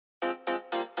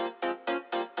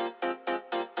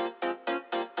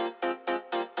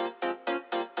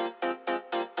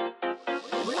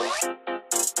I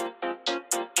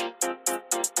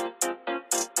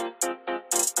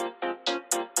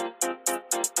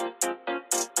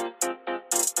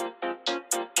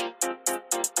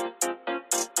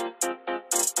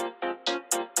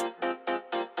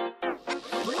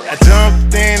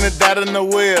jumped in and died in the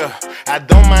well. I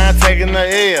don't mind taking the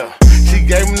L. She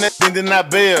gave me that thing, then I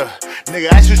bail.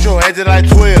 Nigga, I shoot your head just like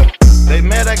 12. They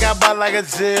mad I got bought like a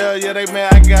jail. Yeah, they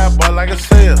mad I got bought like a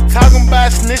sale. Talking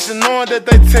about snitching, knowing that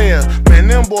they tell. Man,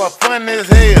 them boy funny as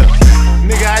hell.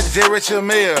 Nigga, I just read your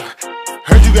mail.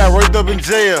 Heard you got worked up in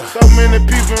jail. So many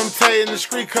people imitating the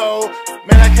street code.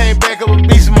 Man, I came back up in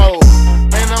beast mode.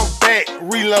 Man, I'm back,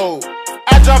 reload.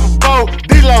 I drop a bow,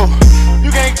 D-Lo. You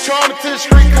can't control me to the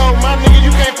street code, my nigga,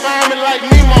 you can't find me like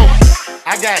Nemo.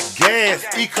 I got gas,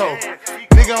 eco.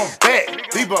 Nigga, I'm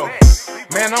back, Debo.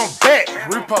 Man, I'm back,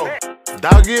 repo.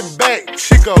 Dog get back,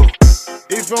 Chico.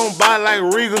 If you don't buy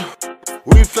like Regal,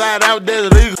 we fly it out,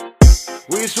 that's legal.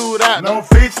 We shoot out, no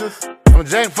features. I'm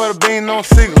jacking for the bean, no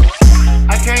signal.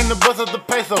 I came to bust up the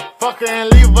peso, fuck her and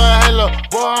leave her a halo.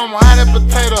 Boy, I'm hot as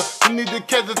potato, you need to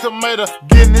catch the tomato.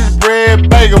 Getting this bread,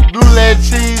 bagel, blue lead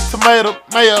cheese, tomato,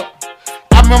 mayo.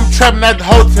 I'm trapping at the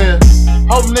hotel,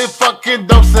 hoping they fucking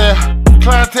dope sell.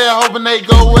 Clientele hoping they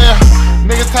go well.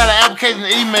 Niggas tired of application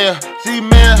email,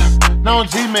 Gmail, no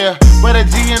Gmail, but a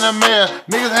G in the mail.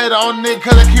 Niggas hate on nigga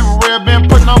cause they keep it real.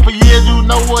 Been putting on for years, you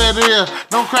know what it is.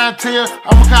 Don't cry and tear,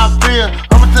 I'ma cop fear.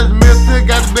 I'ma touch the mill, still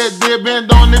got the bed dead, been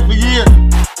doing it for years.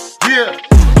 Yeah,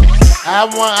 I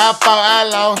won, I fought, I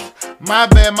lost. My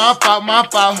bad, my fault, my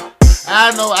fault.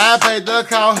 I know I paid the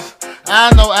cost.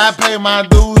 I know I pay my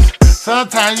dues.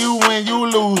 Sometimes you win, you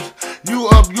lose. You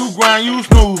up, you grind, you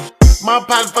snooze. My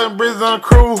pocket fucking bridges on the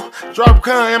crew. Drop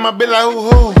gun in my bitch like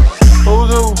who?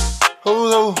 Who's who?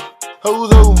 Who's who?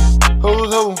 Who's who?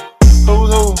 Who's who?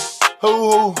 Who's who?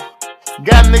 Who?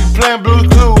 Got a nigga playing Blues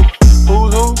too.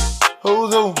 Who's who?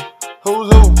 Who's who?